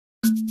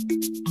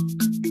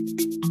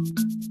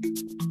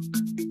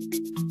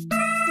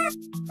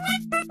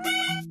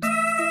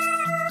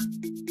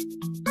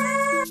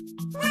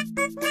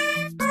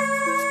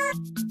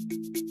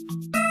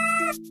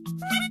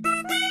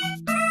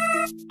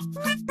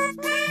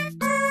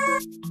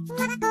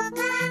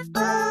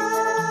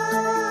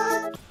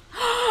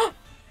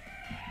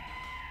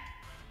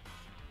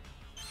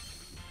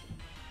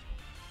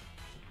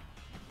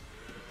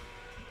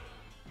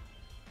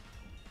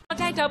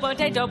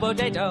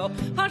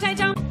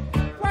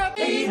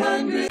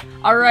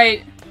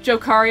Alright,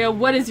 Jocario,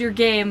 what is your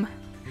game?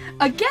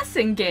 A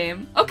guessing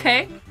game!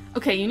 Okay.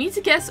 Okay, you need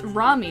to guess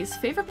Rami's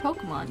favorite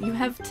Pokemon. You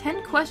have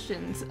 10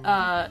 questions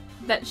that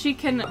she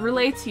can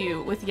relay to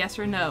you with yes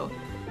or no.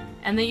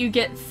 And then you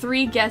get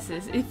 3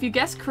 guesses. If you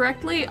guess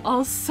correctly,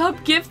 I'll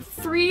sub-gift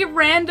 3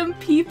 random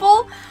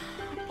people?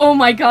 Oh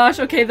my gosh,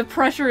 okay, the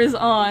pressure is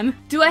on.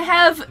 Do I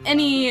have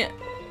any...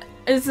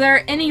 Is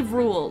there any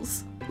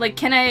rules? Like,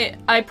 can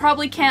I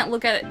probably can't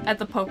look at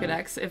the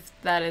Pokédex if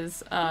that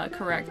is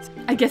correct.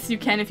 I guess you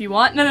can if you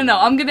want. No,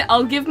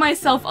 I'll give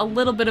myself a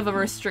little bit of a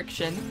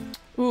restriction.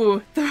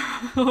 Ooh.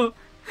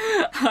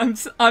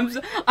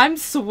 I'm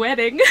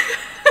sweating.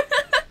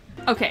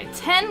 Okay,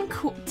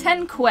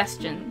 10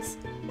 questions.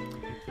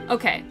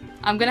 Okay,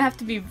 I'm gonna have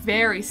to be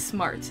very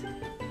smart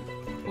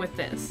with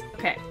this.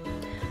 Okay.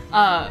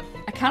 I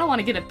kinda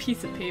wanna get a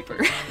piece of paper.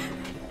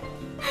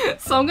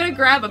 So I'm gonna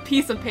grab a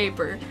piece of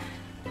paper.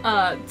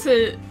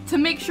 To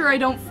make sure I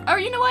don't, or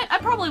you know what, I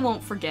probably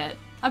won't forget.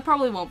 I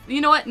probably won't,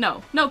 you know what,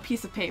 no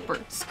piece of paper,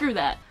 screw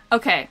that.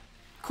 Okay,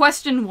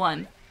 question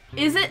 1.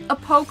 Is it a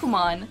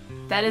Pokemon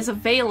that is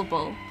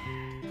available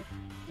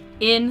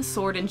in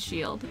Sword and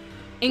Shield,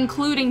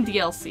 including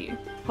DLC?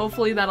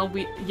 Hopefully that'll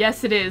be,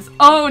 yes it is.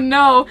 Oh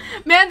no,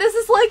 man, this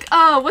is like,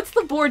 what's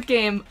the board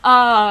game?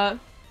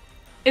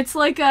 It's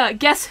like,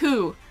 Guess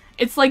Who.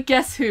 It's like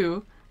Guess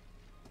Who.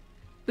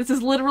 This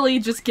is literally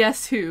just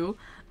Guess Who.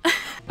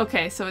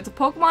 Okay, so it's a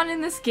Pokemon in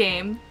this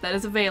game that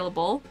is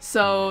available,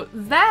 so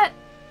that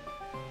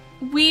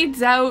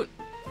weeds out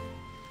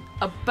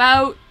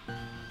about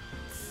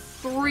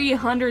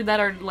 300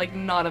 that are, like,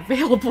 not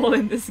available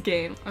in this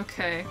game.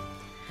 Okay.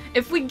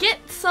 If we get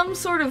some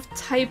sort of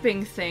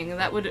typing thing,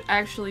 that would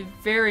actually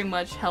very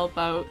much help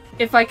out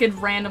if I could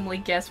randomly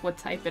guess what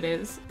type it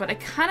is. But I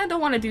kinda don't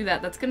want to do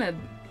that, that's gonna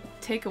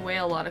take away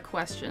a lot of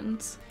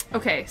questions.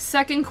 Okay,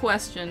 second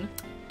question.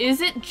 Is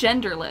it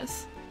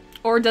genderless?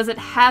 Or does it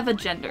have a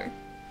gender?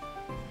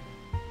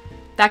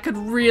 That could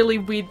really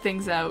weed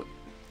things out.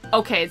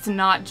 Okay, it's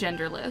not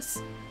genderless.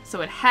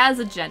 So it has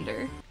a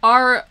gender.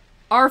 Our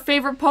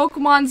favorite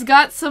Pokemon's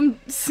got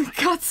some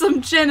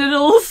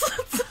genitals.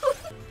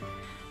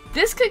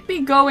 This could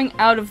be going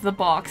out of the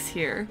box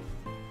here.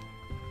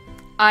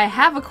 I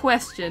have a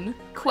question.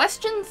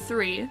 Question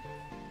 3.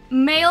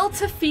 Male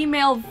to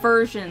female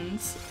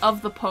versions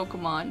of the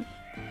Pokemon.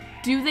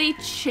 Do they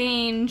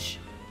change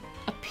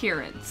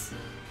appearance?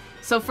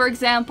 So, for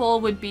example,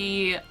 would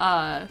be,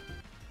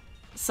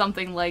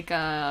 something like,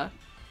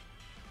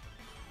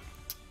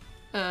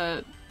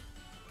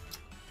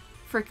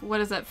 frick, what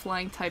is that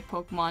flying type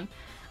Pokemon?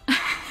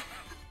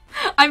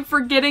 I'm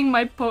forgetting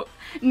my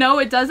no,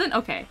 it doesn't?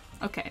 Okay,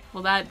 okay.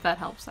 Well, that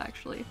helps,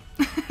 actually.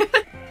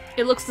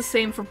 It looks the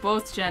same for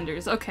both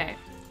genders. Okay.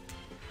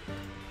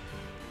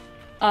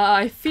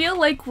 I feel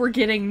like we're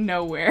getting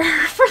nowhere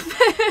for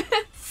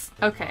this.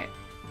 Okay.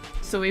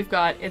 So we've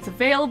got, it's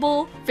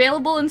available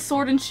in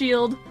Sword and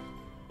Shield,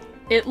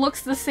 it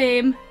looks the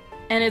same,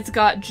 and it's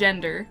got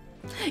gender.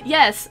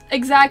 Yes,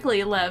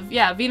 exactly, Lev.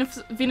 Yeah,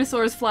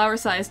 Venusaur's flower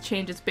size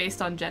changes based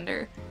on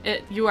gender.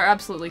 You are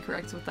absolutely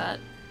correct with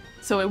that.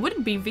 So it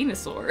wouldn't be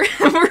Venusaur.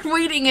 We're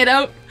weeding it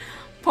out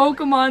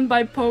Pokemon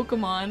by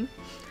Pokemon.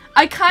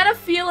 I kind of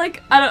feel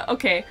like,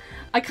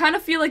 I kind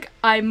of feel like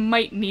I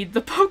might need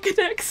the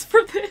Pokédex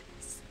for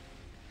this.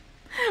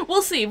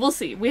 We'll see, we'll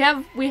see. We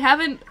haven't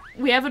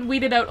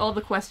weeded out all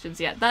the questions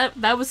yet.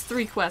 That was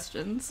 3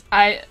 questions.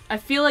 I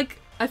feel like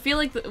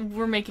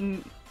we're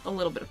making a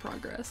little bit of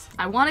progress.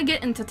 I want to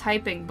get into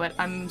typing, but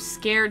I'm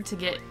scared to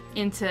get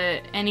into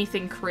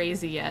anything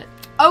crazy yet.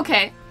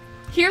 Okay,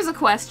 here's a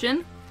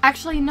question.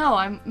 Actually,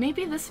 no,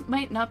 maybe this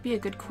might not be a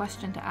good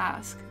question to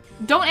ask.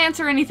 Don't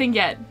answer anything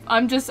yet.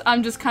 I'm just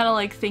kind of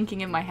like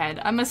thinking in my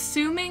head. I'm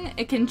assuming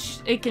it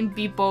can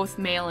be both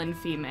male and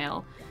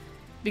female,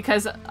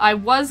 because I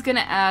was gonna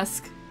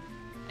ask.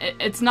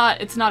 It's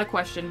not a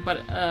question,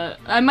 but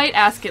I might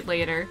ask it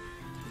later.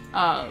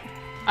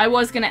 I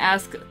was gonna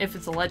ask if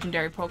it's a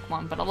legendary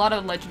Pokemon, but a lot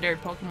of legendary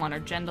Pokemon are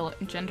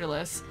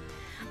genderless.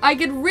 I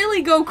could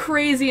really go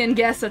crazy and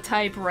guess a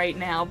type right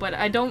now, but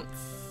I don't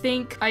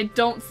think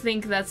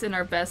that's in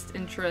our best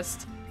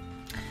interest.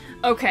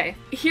 Okay,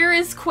 here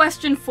is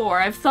question 4.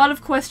 I've thought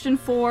of question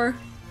 4.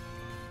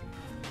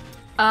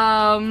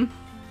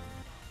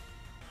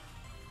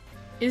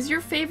 Is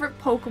your favorite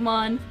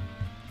Pokemon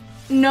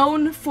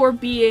known for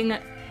being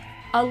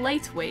a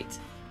lightweight?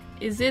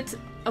 Is it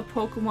a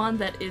Pokemon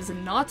that is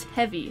not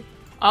heavy?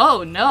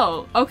 Oh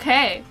no,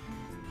 okay.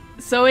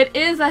 So it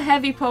is a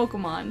heavy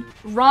Pokemon.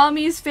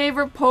 Rami's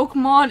favorite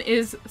Pokemon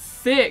is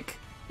thick.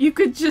 You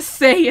could just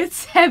say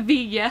it's heavy,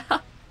 yeah.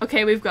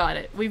 Okay, we've got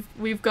it.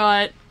 We've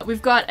got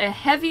a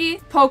heavy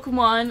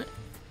Pokemon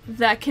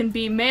that can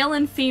be male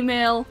and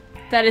female,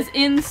 that is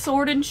in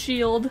Sword and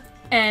Shield,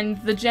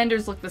 and the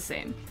genders look the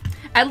same.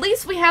 At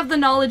least we have the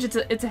knowledge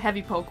it's a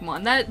heavy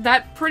Pokemon.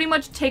 That pretty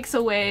much takes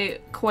away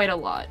quite a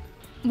lot.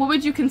 What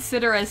would you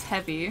consider as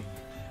heavy?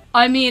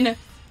 I mean,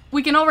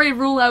 we can already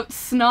rule out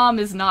Snom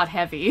is not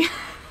heavy.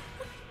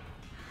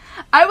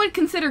 I would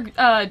consider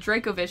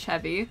Dracovish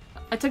heavy.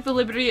 I took the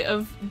liberty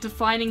of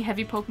defining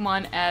heavy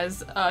Pokemon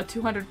as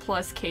 200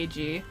 plus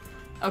kg.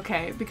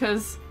 Okay,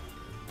 because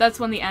that's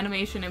when the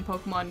animation in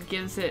Pokemon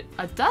gives it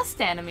a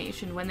dust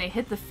animation when they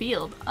hit the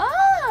field.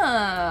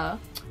 Ah!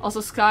 Also,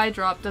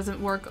 Skydrop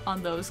doesn't work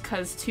on those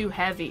cause too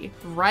heavy.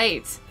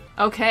 Right.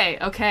 Okay,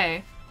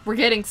 okay. We're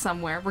getting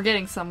somewhere. We're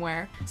getting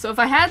somewhere. So if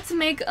I had to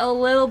make a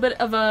little bit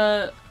of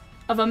a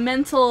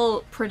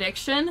mental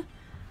prediction,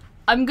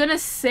 I'm gonna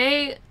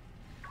say,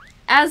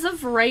 as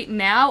of right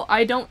now,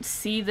 I don't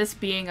see this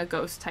being a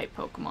Ghost-type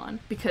Pokemon.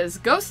 Because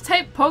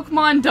Ghost-type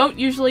Pokemon don't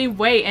usually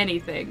weigh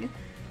anything.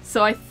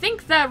 So I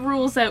think that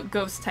rules out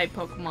Ghost-type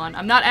Pokemon.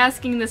 I'm not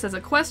asking this as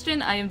a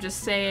question, I am just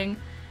saying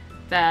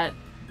that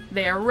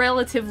they are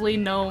relatively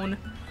known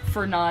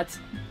for not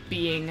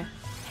being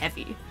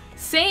heavy.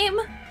 Same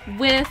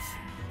with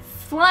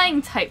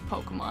Flying-type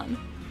Pokemon.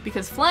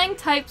 Because Flying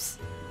types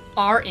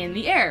are in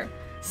the air.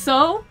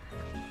 So,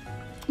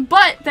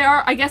 but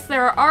I guess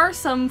there are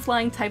some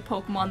Flying-type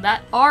Pokemon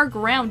that are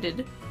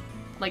grounded.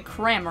 Like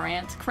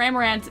Cramorant.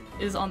 Cramorant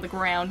is on the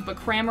ground, but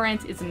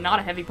Cramorant is not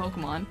a heavy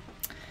Pokemon.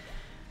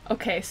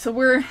 Okay, so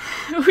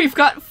we've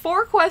got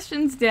 4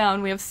 questions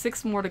down. We have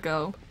 6 more to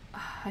go.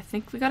 I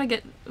think we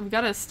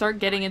gotta start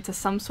getting into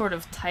some sort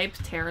of type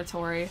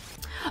territory.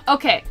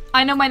 Okay,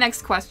 I know my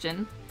next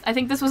question. I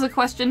think this was a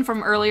question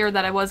from earlier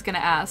that I was gonna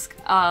ask.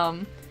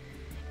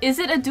 Is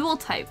it a dual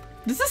type?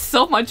 This is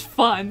so much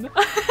fun.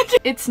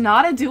 It's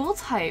not a dual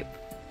type.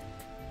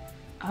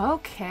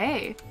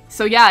 Okay.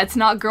 So yeah, it's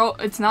not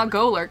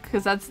Golurk,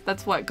 because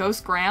that's what,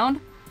 Ghost Ground?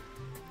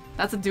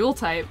 That's a dual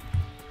type.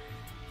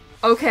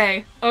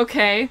 Okay,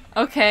 okay,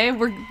 okay,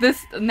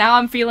 now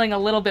I'm feeling a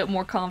little bit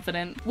more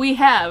confident.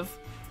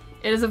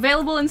 It is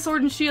available in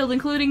Sword and Shield,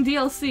 including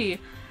DLC.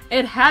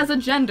 It has a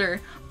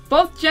gender.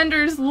 Both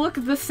genders look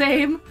the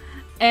same,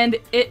 and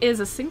it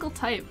is a single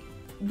type.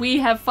 We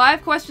have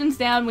 5 questions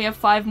down, we have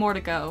 5 more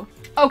to go.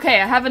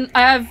 Okay,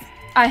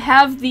 I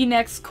have the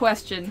next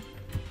question.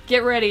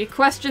 Get ready,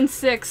 question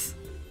 6.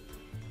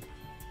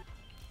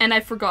 And I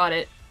forgot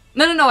it.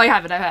 No, I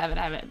have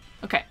it.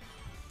 Okay.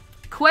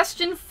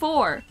 Question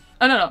 4.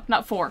 Oh, no,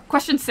 not 4.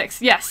 Question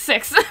 6. Yes,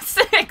 6.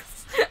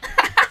 6!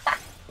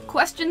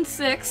 Question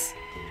 6.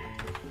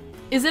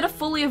 Is it a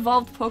fully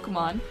evolved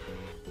Pokemon?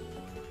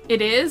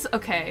 It is?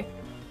 Okay.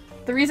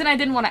 The reason I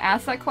didn't want to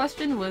ask that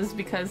question was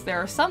because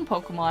there are some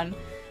Pokemon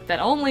that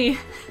only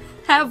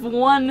have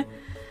one...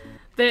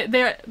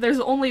 There's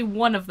only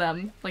one of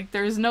them. Like,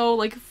 there's no,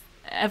 like,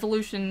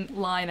 evolution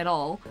line at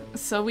all.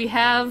 So we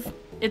have...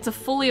 It's a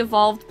fully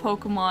evolved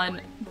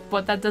Pokemon,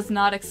 but that does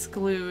not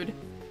exclude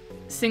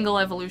single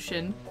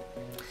evolution.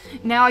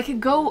 Now I could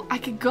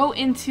go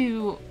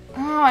into...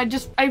 Oh,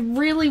 I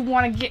really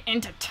want to get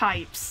into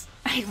types.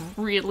 I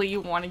really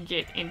want to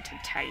get into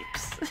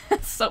types.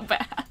 So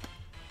bad.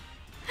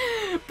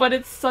 But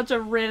it's such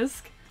a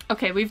risk.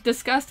 Okay, we've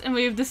discussed and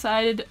we've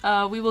decided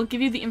we will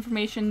give you the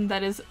information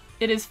that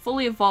it is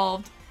fully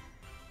evolved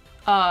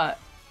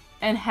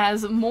and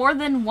has more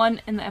than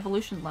one in the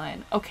evolution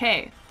line.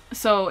 Okay,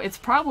 so it's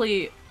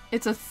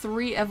a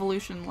 3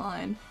 evolution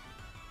line.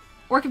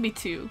 Or it could be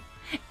 2.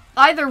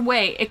 Either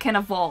way, it can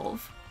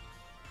evolve,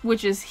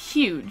 which is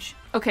huge.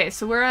 Okay,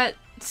 so we're at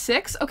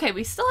 6? Okay,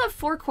 we still have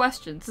 4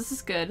 questions. This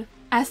is good.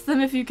 Ask them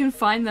if you can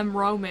find them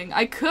roaming.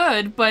 I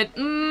could, but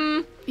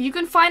you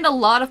can find a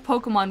lot of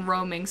Pokemon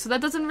roaming, so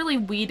that doesn't really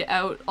weed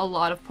out a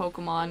lot of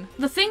Pokemon.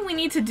 The thing we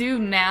need to do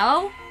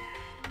now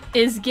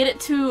is get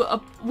it to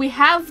a... We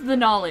have the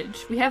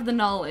knowledge. We have the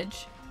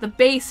knowledge. The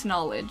base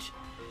knowledge.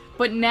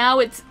 But now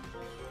it's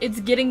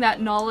getting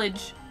that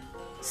knowledge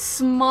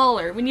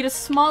smaller. We need a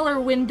smaller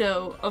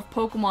window of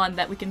Pokemon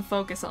that we can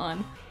focus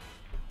on.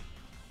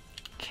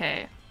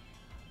 Okay.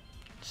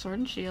 Sword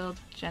and Shield,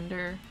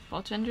 gender,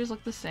 both genders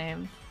look the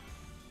same.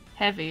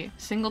 Heavy,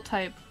 single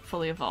type,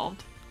 fully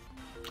evolved.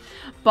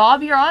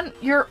 Bob, you're on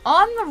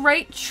the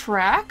right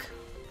track.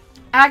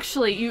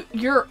 Actually,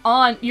 you're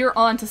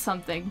on to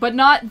something, but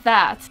not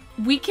that.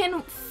 We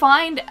can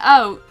find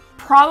out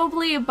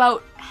probably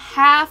about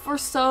half or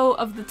so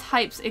of the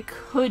types it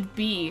could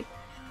be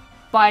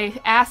by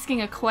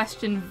asking a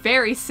question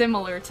very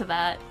similar to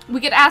that. We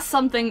could ask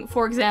something,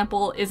 for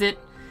example, is it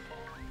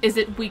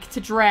weak to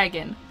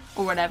dragon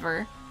or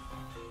whatever?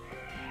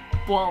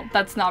 Well,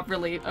 that's not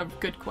really a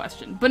good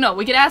question. But no,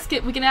 we can ask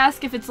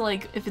if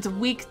it's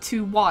weak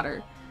to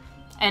water.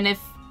 And if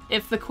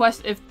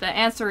the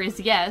answer is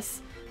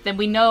yes, then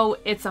we know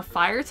it's a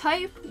fire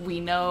type, we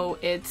know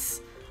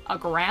it's a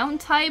ground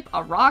type,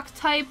 a rock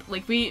type.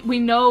 Like, we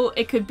know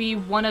it could be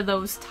one of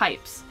those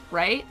types,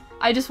 right?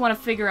 I just want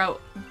to figure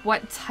out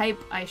what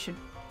type I should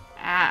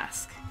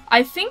ask.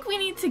 I think we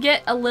need to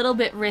get a little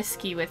bit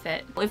risky with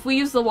it. If we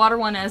use the water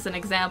one as an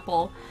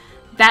example,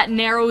 that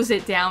narrows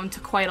it down to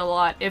quite a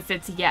lot if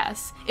it's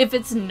yes. If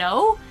it's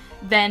no,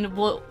 then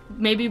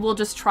maybe we'll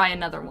just try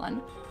another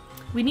one.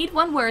 We need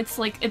one where it's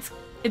like,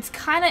 it's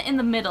kind of in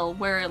the middle,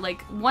 where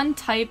like one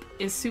type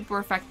is super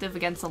effective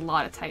against a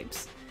lot of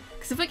types.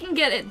 Because if we can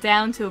get it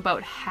down to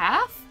about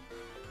half,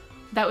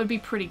 that would be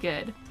pretty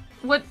good.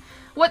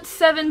 What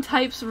 7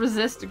 types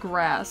resist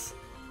grass?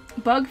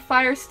 Bug,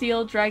 fire,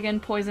 steel, dragon,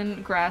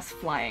 poison, grass,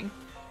 flying.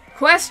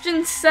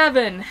 Question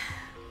 7.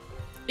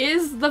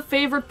 Is the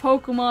favorite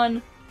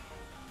Pokemon,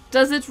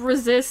 does it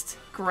resist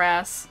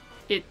grass?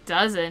 It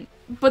doesn't.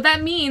 But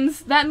that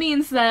means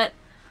that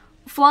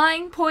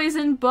flying,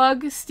 poison,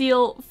 bug,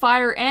 steel,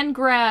 fire, and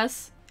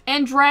grass,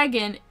 and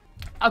dragon.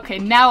 Okay,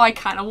 now I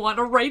kind of want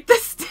to write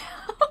this down.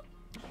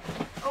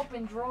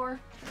 Open drawer.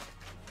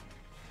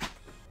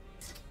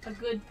 A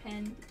good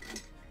pen.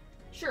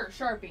 Sure,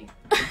 Sharpie.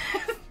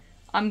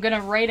 I'm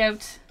gonna write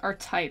out our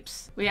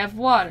types. We have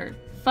water,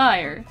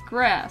 fire,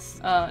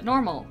 grass,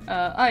 normal,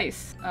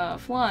 ice,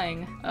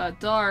 flying,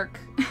 dark,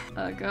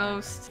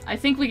 ghost. I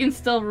think we can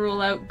still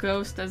rule out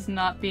ghost as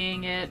not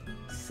being it.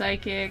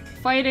 Psychic,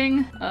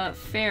 fighting,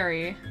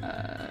 fairy,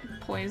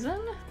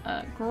 poison,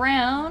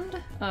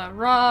 ground,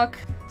 rock,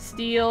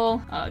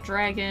 steel,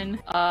 dragon,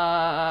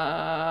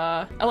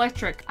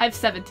 electric. I have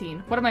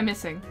 17. What am I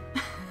missing?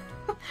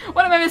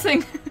 What am I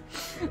missing?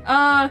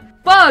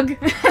 Bug!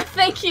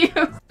 Thank you!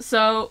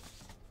 So,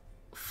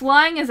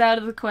 flying is out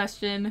of the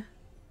question.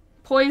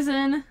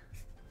 Poison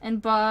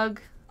and bug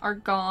are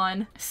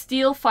gone.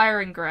 Steel, fire,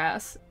 and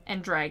grass,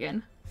 and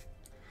dragon.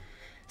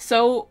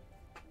 So,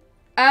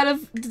 out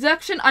of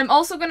deduction, I'm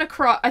also gonna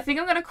I think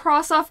I'm gonna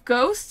cross off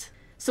ghost.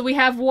 So we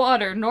have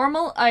water,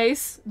 normal,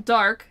 ice,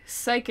 dark,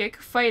 psychic,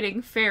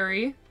 fighting,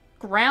 fairy,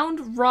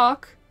 ground,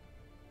 rock,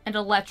 and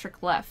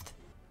electric left.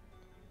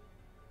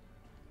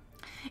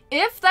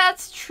 If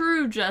that's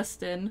true,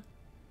 Justin,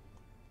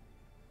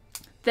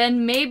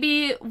 then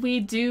maybe we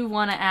do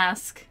want to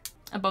ask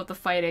about the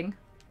fighting.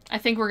 I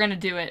think we're gonna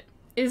do it.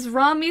 Is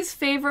Rami's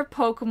favorite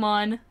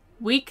Pokemon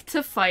weak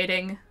to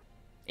fighting?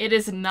 It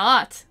is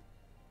not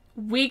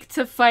weak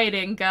to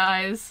fighting,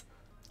 guys.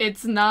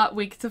 It's not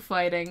weak to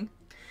fighting.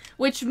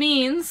 Which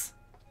means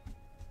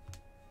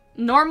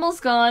normal's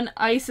gone,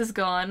 ice is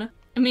gone.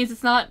 It means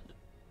it's not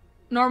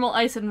normal,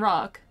 ice, and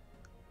rock.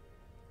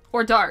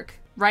 Or dark,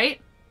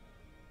 right?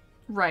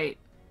 Right.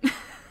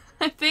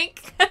 I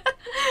think.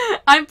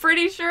 I'm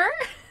pretty sure.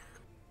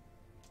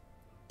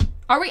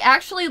 Are we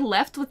actually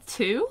left with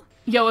 2?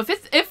 Yo,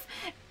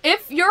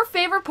 if your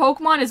favorite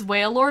Pokemon is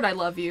Wailord, I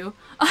love you.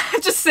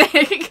 Just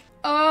saying.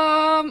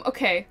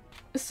 Okay.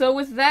 So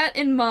with that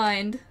in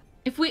mind,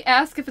 if we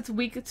ask if it's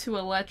weak to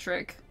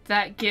electric,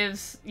 that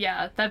gives,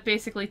 yeah, that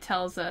basically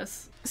tells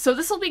us. So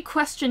this will be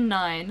question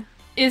 9.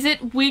 Is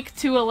it weak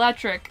to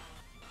electric?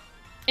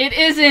 It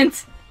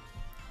isn't!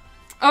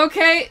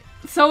 Okay.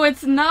 So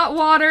it's not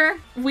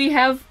water. We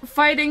have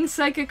fighting,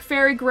 psychic,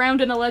 fairy,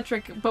 ground, and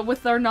electric, but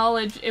with our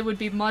knowledge, it would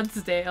be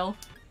Mudsdale.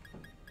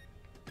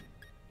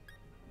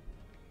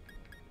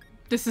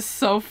 This is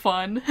so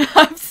fun.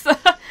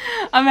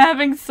 I'm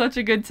having such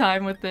a good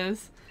time with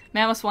this.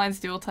 Mamoswine's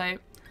dual type.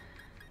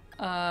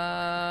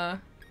 I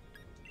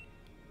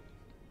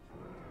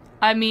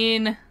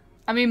mean,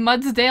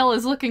 Mudsdale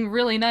is looking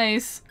really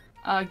nice.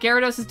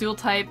 Gyarados is dual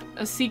type.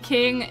 A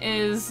Seaking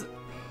is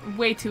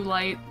way too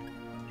light.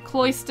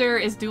 Cloyster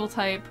is dual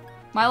type.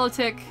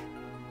 Milotic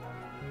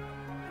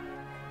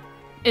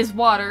is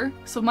water,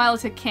 so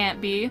Milotic can't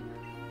be.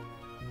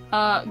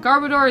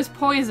 Garbodor is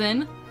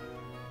poison.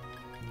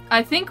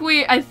 I think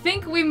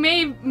we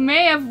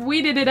may have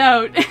weeded it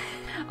out.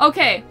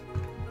 Okay.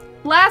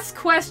 Last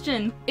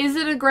question. Is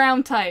it a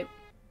ground type?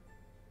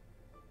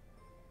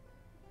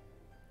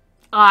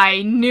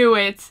 I knew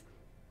it.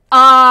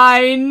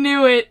 I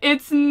knew it.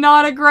 It's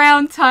not a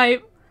ground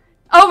type.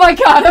 Oh my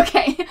god,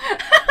 okay.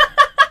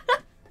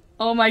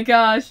 Oh my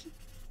gosh.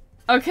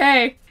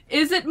 Okay.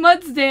 Is it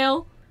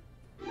Mudsdale?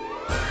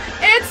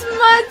 It's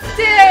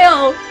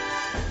Mudsdale!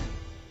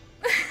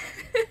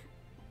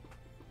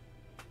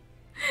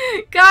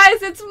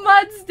 Guys, it's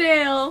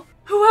Mudsdale!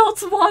 Who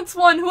else wants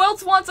one? Who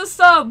else wants a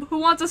sub? Who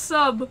wants a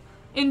sub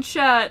in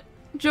chat?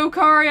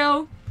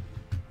 Jocario,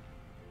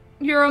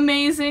 you're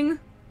amazing.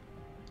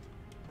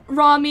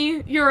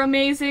 Rami, you're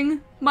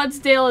amazing.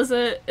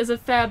 Mudsdale is a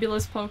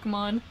fabulous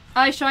Pokemon.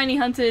 I shiny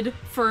hunted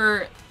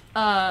for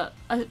a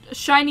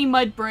shiny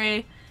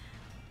Mudbray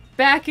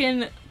back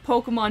in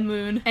Pokemon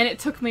Moon, and it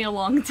took me a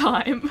long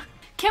time.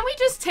 Can we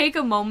just take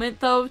a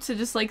moment though to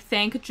just like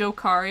thank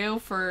Jocario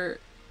for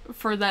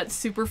that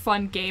super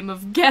fun game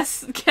of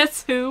guess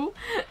who?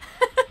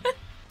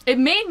 It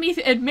made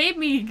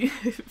me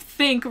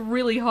think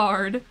really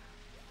hard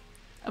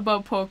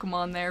about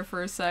Pokemon there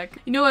for a sec.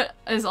 You know what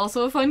is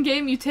also a fun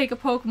game? You take a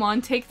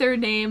Pokemon, take their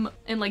name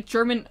in like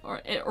German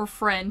or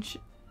French,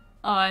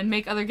 And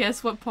make other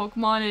guess what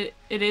Pokemon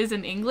it is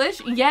in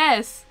English?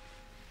 Yes!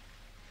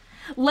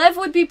 Lev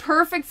would be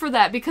perfect for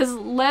that, because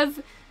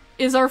Lev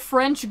is our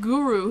French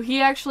guru.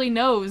 He actually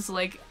knows,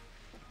 like...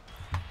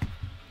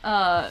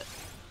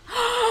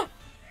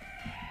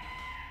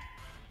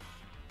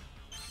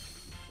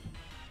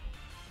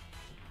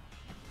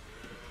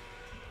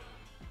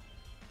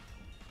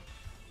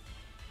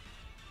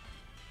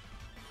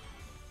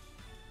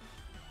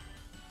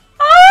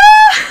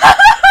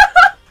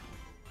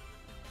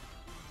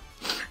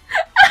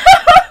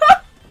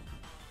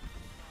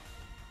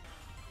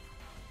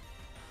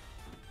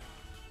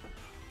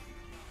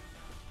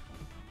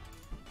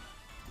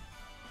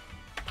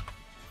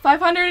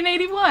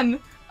 581.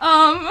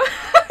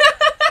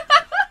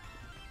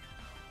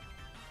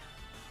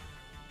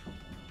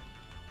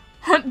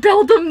 Hunt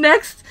Beldum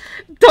next.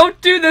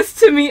 Don't do this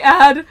to me,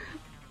 ad.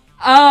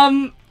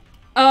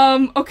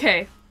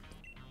 Okay.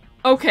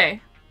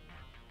 Okay.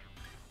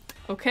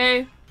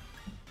 Okay.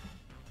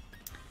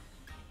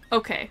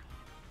 Okay.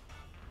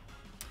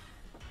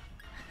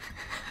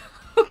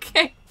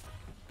 Okay.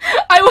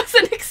 I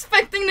wasn't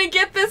expecting to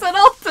get this at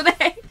all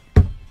today.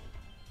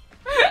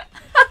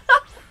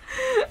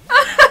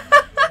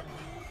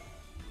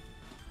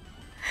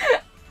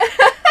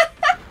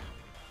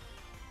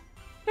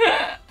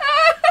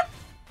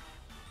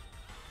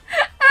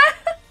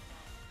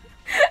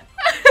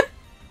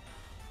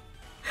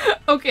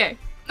 Okay.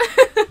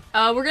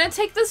 We're gonna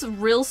take this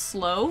real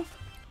slow.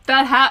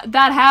 That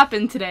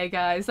happened today,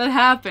 guys. That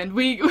happened.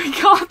 We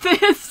got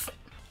this.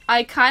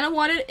 I kind of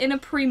want it in a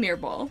Premier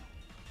Ball.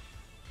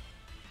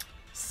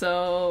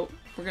 So,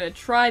 we're gonna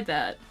try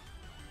that.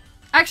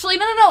 Actually,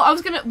 no. I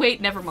was gonna...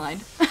 Wait, never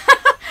mind.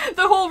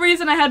 The whole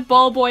reason I had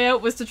Ball Boy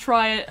out was to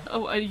try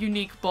a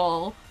unique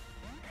ball.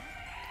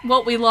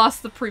 Well, we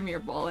lost the Premier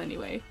Ball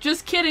anyway.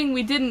 Just kidding,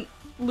 we didn't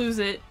lose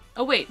it.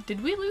 Oh wait,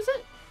 did we lose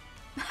it?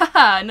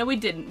 Haha, no we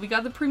didn't. We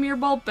got the Premier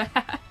Ball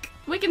back.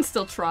 We can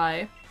still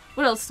try.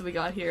 What else do we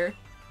got here?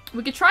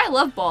 We could try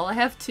Love Ball. I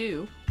have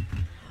 2.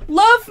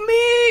 Love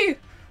me!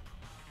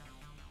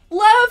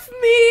 Love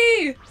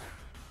me!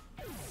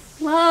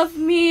 Love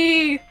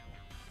me!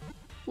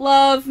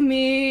 Love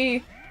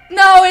me!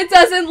 No, it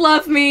doesn't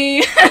love me!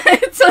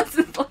 It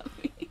doesn't love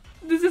me.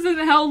 This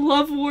isn't how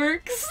love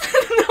works.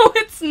 No,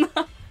 it's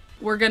not.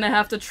 We're gonna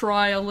have to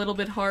try a little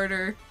bit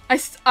harder. I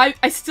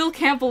still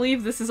can't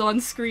believe this is on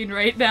screen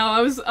right now.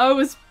 I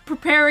was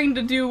preparing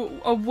to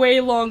do a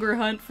way longer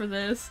hunt for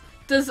this.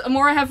 Does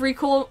Amaura have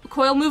recoil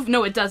move?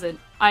 No, it doesn't.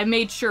 I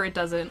made sure it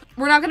doesn't.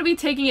 We're not gonna be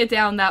taking it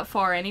down that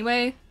far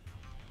anyway.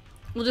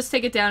 We'll just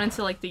take it down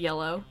into, like, the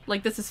yellow.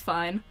 Like, this is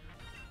fine.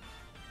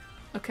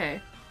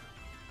 Okay.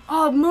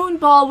 Oh,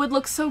 Moonball would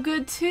look so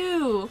good,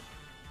 too!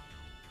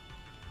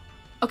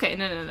 Okay,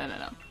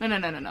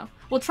 no.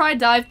 We'll try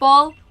Dive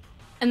Ball,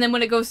 and then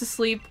when it goes to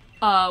sleep,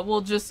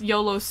 we'll just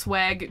YOLO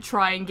swag,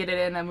 try and get it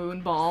in a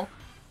Moonball.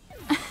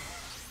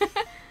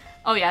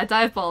 Oh yeah,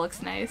 Dive Ball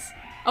looks nice.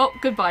 Oh,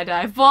 goodbye,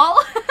 Dive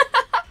Ball!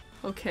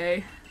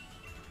 Okay.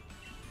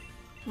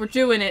 We're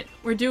doing it.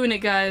 We're doing it,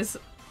 guys.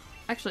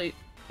 Actually,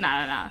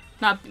 nah.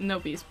 No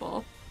Beast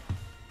Ball.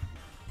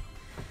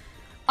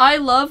 I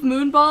love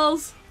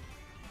Moonballs.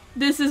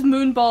 This is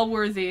Moonball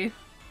worthy.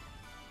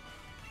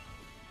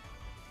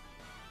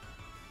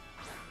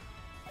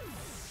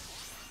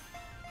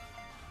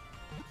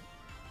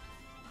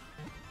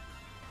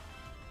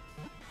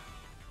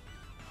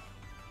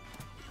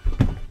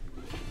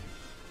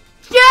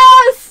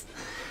 Yes!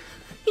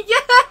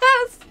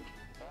 Yes!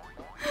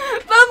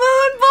 The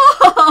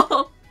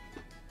Moonball!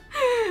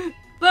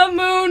 The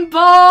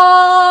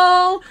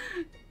Moonball!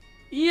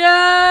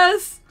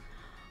 Yes!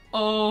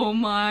 Oh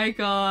my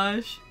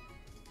gosh.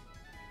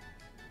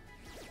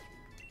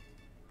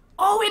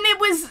 Oh, and it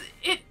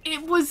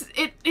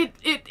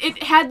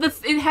had the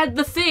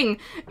thing.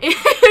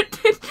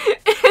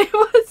 It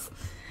was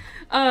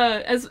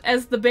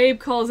as the babe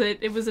calls it,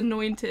 it was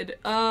anointed.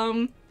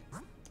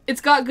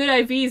 It's got good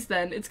IVs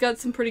then. It's got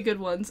some pretty good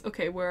ones.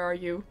 Okay, where are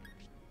you?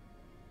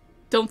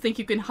 Don't think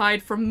you can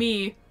hide from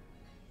me.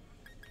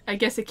 I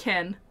guess it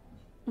can.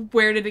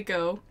 Where did it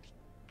go?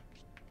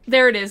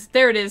 There it is.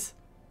 There it is.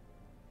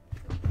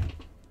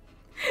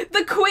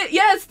 The quiz-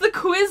 yes, the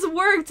quiz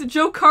worked!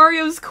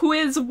 Jocario's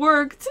quiz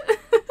worked!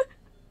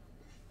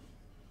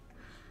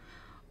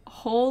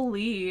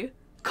 Holy.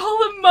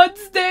 Call him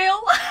Mudsdale!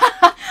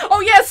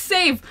 Oh yes,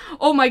 save!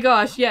 Oh my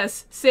gosh,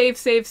 yes. Save.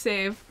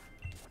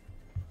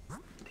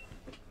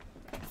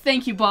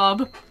 Thank you,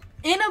 Bob.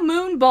 In a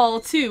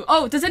Moonball, too.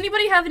 Oh, does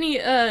anybody have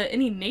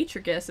any nature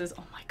guesses?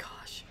 Oh my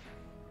gosh.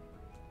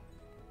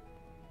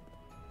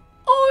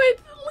 Oh,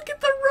 look at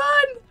the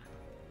run!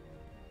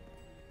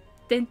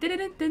 Dun, dun,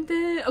 dun, dun,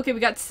 dun. Okay, we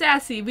got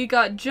Sassy, we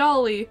got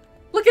Jolly.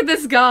 Look at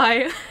this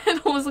guy.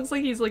 It almost looks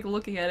like he's like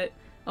looking at it.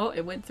 Oh,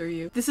 it went through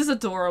you. This is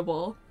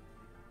adorable.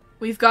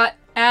 We've got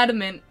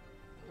Adamant.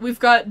 We've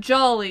got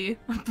Jolly.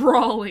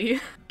 Brawly.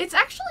 It's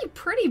actually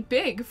pretty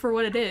big for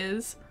what it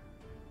is.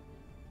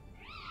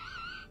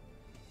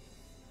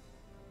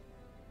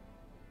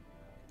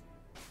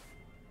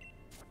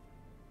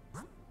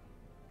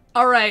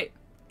 Alright.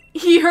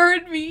 He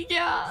heard me,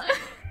 yeah.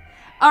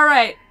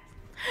 Alright.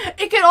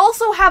 It could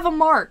also have a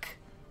mark.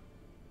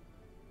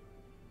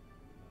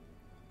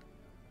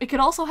 It could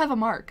also have a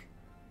mark.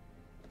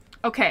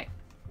 Okay.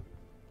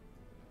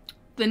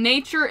 The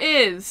nature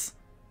is...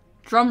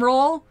 Drum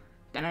roll.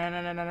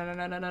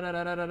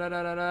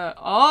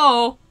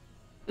 Oh!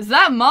 Is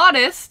that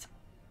modest?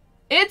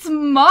 It's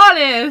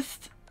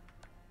modest!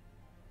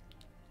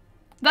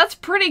 That's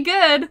pretty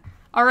good.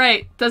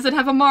 Alright, does it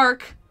have a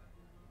mark?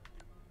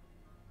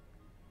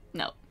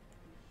 No.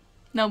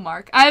 No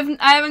mark. I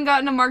haven't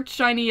gotten a marked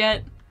shiny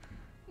yet.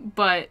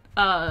 But,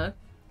 I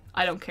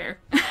don't care.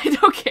 I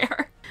don't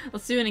care.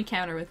 Let's do an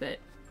encounter with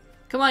it.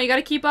 Come on, you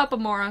gotta keep up,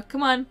 Amaura.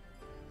 Come on.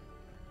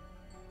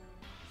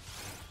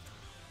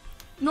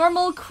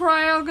 Normal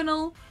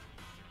cryogonal.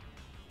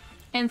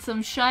 And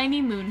some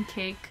shiny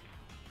mooncake.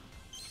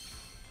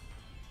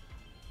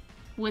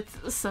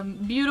 With some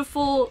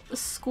beautiful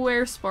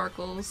square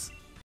sparkles.